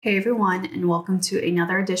Hey everyone, and welcome to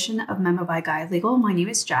another edition of Memo by Guy Legal. My name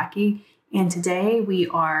is Jackie, and today we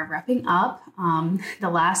are wrapping up the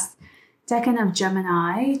last decade of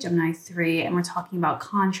Gemini 3, and we're talking about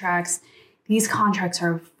contracts. These contracts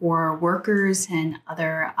are for workers and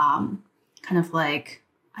other kind of like,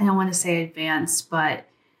 I don't want to say advanced, but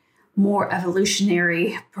more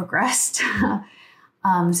evolutionary progressed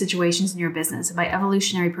situations in your business. And by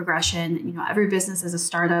evolutionary progression, every business is a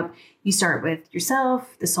startup. You start with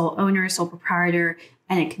yourself, the sole owner, sole proprietor,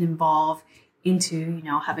 and it can evolve into,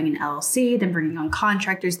 having an LLC, then bringing on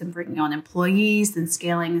contractors, then bringing on employees, then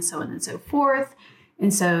scaling, and so on and so forth.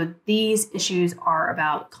 And so these issues are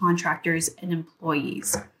about contractors and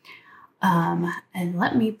employees. And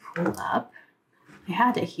let me pull up. I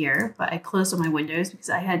had it here, but I closed all my windows because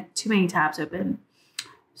I had too many tabs open.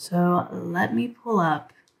 So let me pull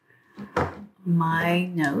up my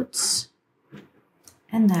notes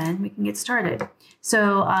and then we can get started.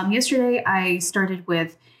 So yesterday I started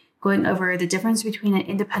with going over the difference between an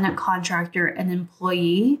independent contractor and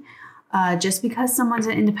employee. Just because someone's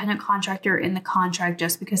an independent contractor in the contract,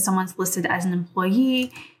 just because someone's listed as an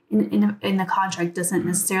employee in the contract doesn't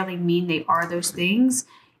necessarily mean they are those things.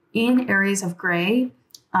 In areas of gray,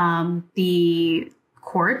 the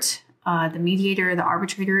court, the mediator, the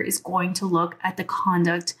arbitrator is going to look at the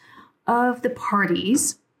conduct of the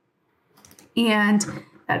parties, and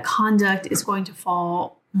that conduct is going to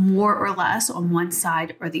fall more or less on one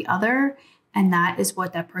side or the other, and that is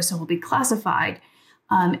what that person will be classified.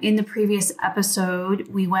 In the previous episode,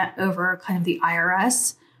 we went over kind of the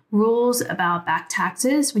IRS rules about back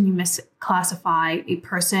taxes when you misclassify a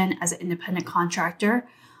person as an independent contractor.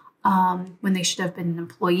 When they should have been an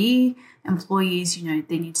employee. Employees,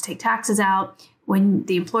 they need to take taxes out. When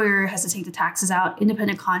the employer has to take the taxes out,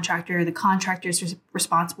 independent contractor, the contractor is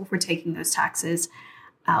responsible for taking those taxes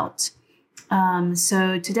out.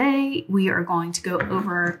 So today we are going to go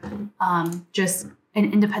over just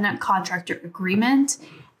an independent contractor agreement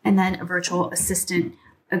and then a virtual assistant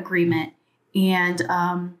agreement.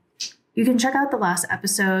 And you can check out the last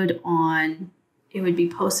episode it would be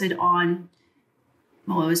posted on,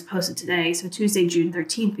 well, it was posted today, so Tuesday, June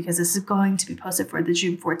 13th, because this is going to be posted for the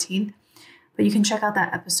June 14th. But you can check out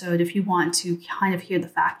that episode if you want to kind of hear the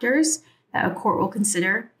factors that a court will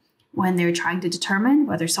consider when they're trying to determine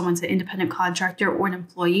whether someone's an independent contractor or an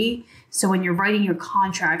employee. So when you're writing your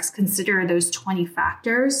contracts, consider those 20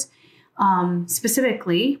 factors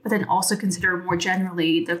specifically, but then also consider more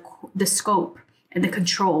generally the scope and the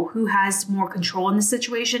control. Who has more control in the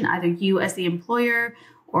situation, either you as the employer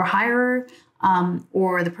or hirer,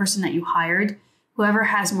 or the person that you hired. Whoever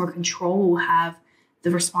has more control will have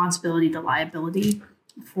the responsibility, the liability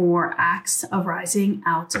for acts arising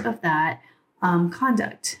out of that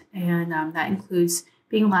conduct. And that includes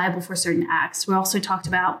being liable for certain acts. We also talked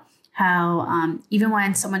about how even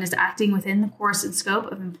when someone is acting within the course and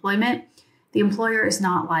scope of employment, the employer is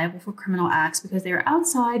not liable for criminal acts because they are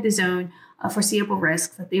outside the zone of foreseeable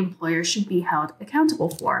risk that the employer should be held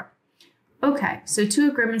accountable for. Okay, so 2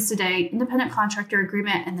 agreements today, independent contractor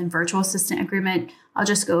agreement and then virtual assistant agreement. I'll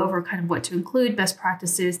just go over kind of what to include, best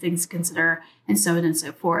practices, things to consider, and so on and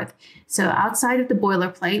so forth. So outside of the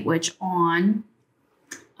boilerplate, which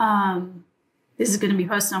this is going to be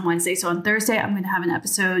posted on Wednesday. So on Thursday, I'm going to have an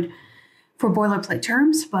episode for boilerplate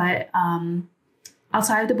terms, but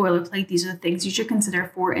outside of the boilerplate, these are the things you should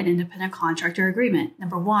consider for an independent contractor agreement.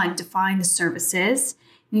 Number 1, define the services.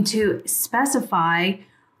 You need to specify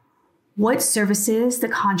what services the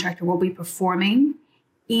contractor will be performing,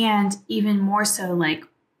 and even more so, like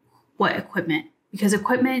what equipment, because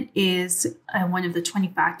equipment is one of the 20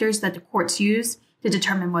 factors that the courts use to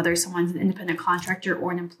determine whether someone's an independent contractor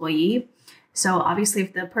or an employee. So obviously,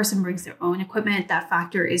 if the person brings their own equipment, that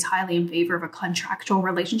factor is highly in favor of a contractual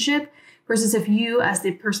relationship, versus if you, as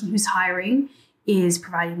the person who's hiring, is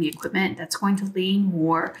providing the equipment, that's going to lean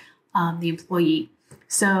more the employee.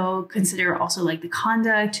 So consider also like the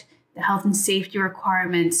conduct, the health and safety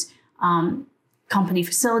requirements, company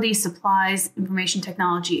facilities, supplies, information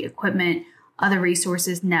technology, equipment, other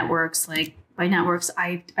resources, networks, like by networks,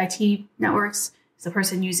 IT networks, is the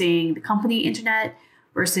person using the company internet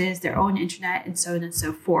versus their own internet, and so on and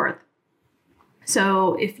so forth.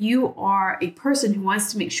 So if you are a person who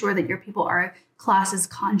wants to make sure that your people are classed as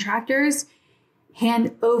contractors,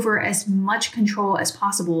 hand over as much control as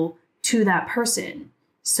possible to that person.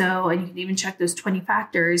 So, and you can even check those 20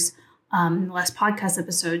 factors in the last podcast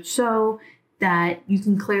episode, so that you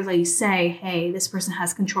can clearly say, hey, this person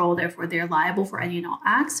has control, therefore they're liable for any and all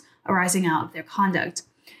acts arising out of their conduct.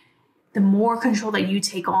 The more control that you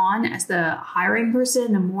take on as the hiring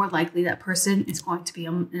person, the more likely that person is going to be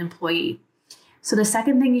an employee. So the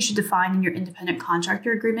second thing you should define in your independent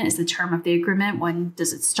contractor agreement is the term of the agreement. When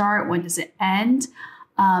does it start? When does it end?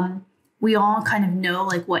 We all kind of know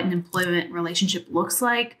like what an employment relationship looks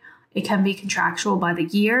like. It can be contractual by the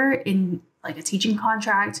year in like a teaching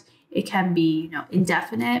contract. It can be,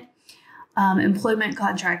 indefinite. Employment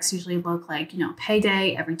contracts usually look like,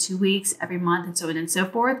 payday every 2 weeks, every month, and so on and so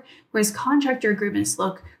forth. Whereas contractor agreements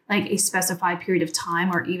look like a specified period of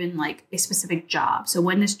time or even like a specific job. So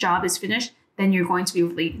when this job is finished, then you're going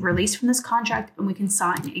to be released from this contract and we can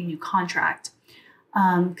sign a new contract.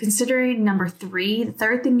 Considering number 3, the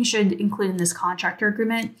third thing you should include in this contractor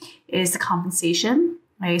agreement is the compensation.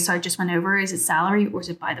 Okay, so I just went over, is it salary or is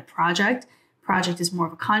it by the project? Project is more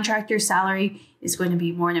of a contractor, salary is going to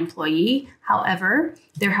be more an employee. However,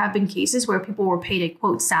 there have been cases where people were paid a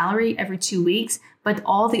quote salary every 2 weeks, but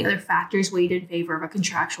all the other factors weighed in favor of a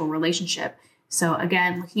contractual relationship. So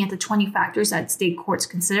again, looking at the 20 factors that state courts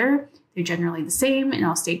consider, they're generally the same in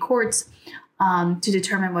all state courts to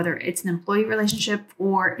determine whether it's an employee relationship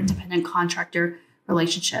or independent contractor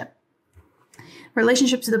relationship.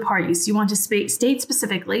 Relationship to the parties. You want to state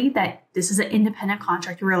specifically that this is an independent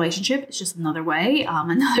contractor relationship. It's just another way,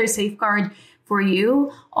 another safeguard for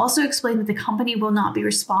you. Also explain that the company will not be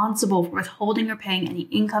responsible for withholding or paying any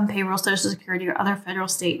income, payroll, Social Security, or other federal,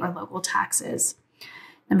 state, or local taxes.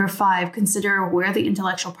 Number 5, consider where the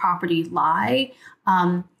intellectual property lie.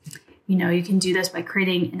 You can do this by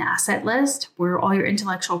creating an asset list where all your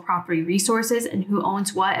intellectual property resources and who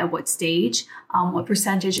owns what at what stage, what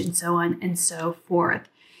percentage, and so on and so forth.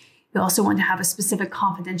 You also want to have a specific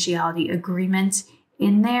confidentiality agreement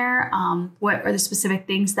in there. What are the specific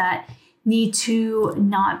things that need to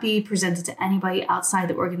not be presented to anybody outside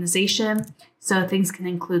the organization? So things can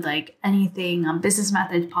include like anything, business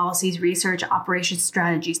methods, policies, research, operations,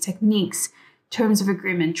 strategies, techniques, terms of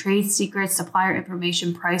agreement, trade secrets, supplier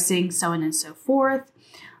information, pricing, so on and so forth.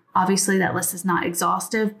 Obviously, that list is not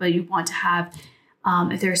exhaustive, but you want to have,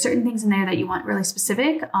 if there are certain things in there that you want really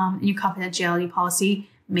specific in your confidentiality policy,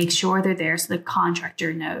 make sure they're there so the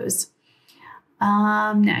contractor knows.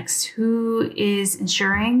 Next, who is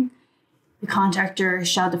ensuring? The contractor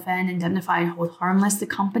shall defend, indemnify, and hold harmless the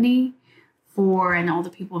company for and all the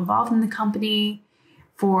people involved in the company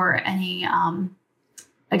for any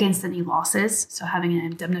against any losses. So having an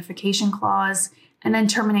indemnification clause, and then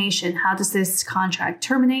termination. How does this contract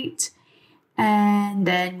terminate? And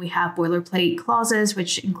then we have boilerplate clauses,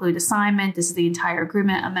 which include assignment. This is the entire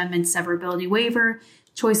agreement, amendment, severability waiver,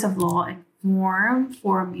 choice of law, and form.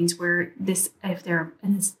 Form means where this, if there a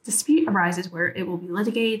dispute arises, where it will be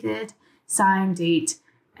litigated, sign, date,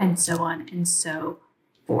 and so on and so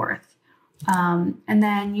forth. And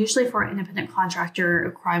then usually for an independent contractor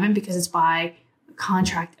requirement, because it's by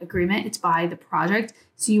contract agreement, it's by the project.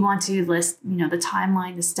 So you want to list, the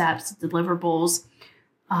timeline, the steps, the deliverables,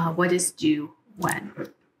 what is due when.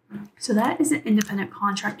 So that is an independent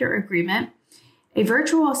contractor agreement. A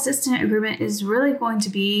virtual assistant agreement is really going to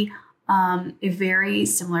be a very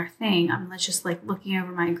similar thing. I'm just like looking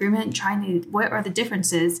over my agreement and trying to, what are the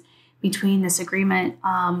differences between this agreement?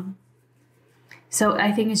 So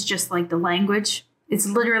I think it's just like the language. It's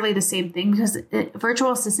literally the same thing because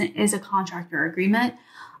virtual assistant is a contractor agreement,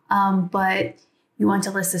 but you want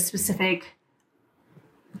to list the specific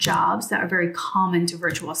jobs that are very common to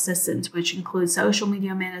virtual assistants, which include social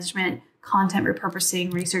media management, content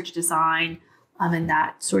repurposing, research design, and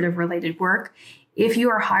that sort of related work. If you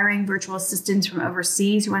are hiring virtual assistants from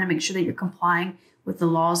overseas, you want to make sure that you're complying with the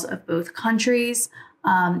laws of both countries.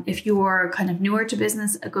 If you are kind of newer to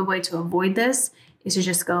business, a good way to avoid this is to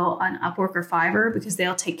just go on Upwork or Fiverr because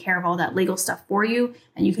they'll take care of all that legal stuff for you.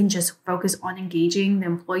 And you can just focus on engaging the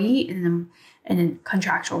employee in a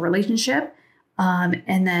contractual relationship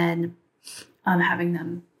and then having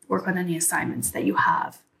them work on any assignments that you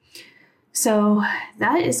have. So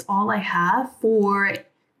that is all I have for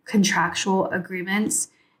contractual agreements.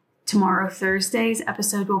 Tomorrow, Thursday's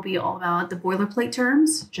episode will be all about the boilerplate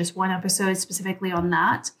terms, just one episode specifically on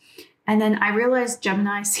that. And then I realized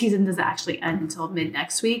Gemini season doesn't actually end until mid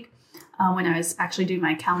next week when I was actually doing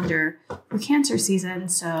my calendar for Cancer season.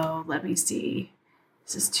 So let me see.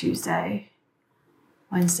 This is Tuesday,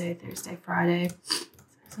 Wednesday, Thursday, Friday,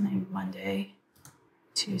 Sunday, Monday,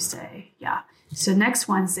 Tuesday. Yeah. So next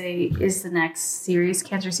Wednesday is the next series.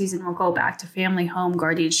 Cancer season will go back to family, home,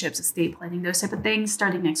 guardianships, estate planning, those type of things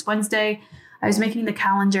starting next Wednesday. I was making the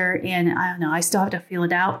calendar and I don't know, I still have to feel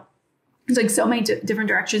it out. There's like so many different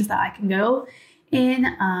directions that I can go in,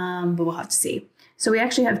 but we'll have to see. So we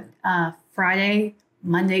actually have Friday,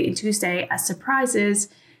 Monday, and Tuesday as surprises.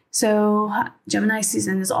 So Gemini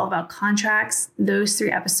season is all about contracts. Those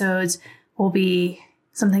 3 episodes will be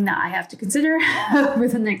something that I have to consider over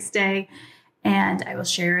the next day. And I will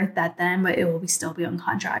share that then, but it will still be on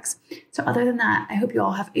contracts. So other than that, I hope you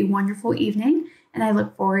all have a wonderful evening, and I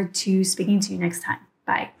look forward to speaking to you next time.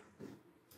 Bye.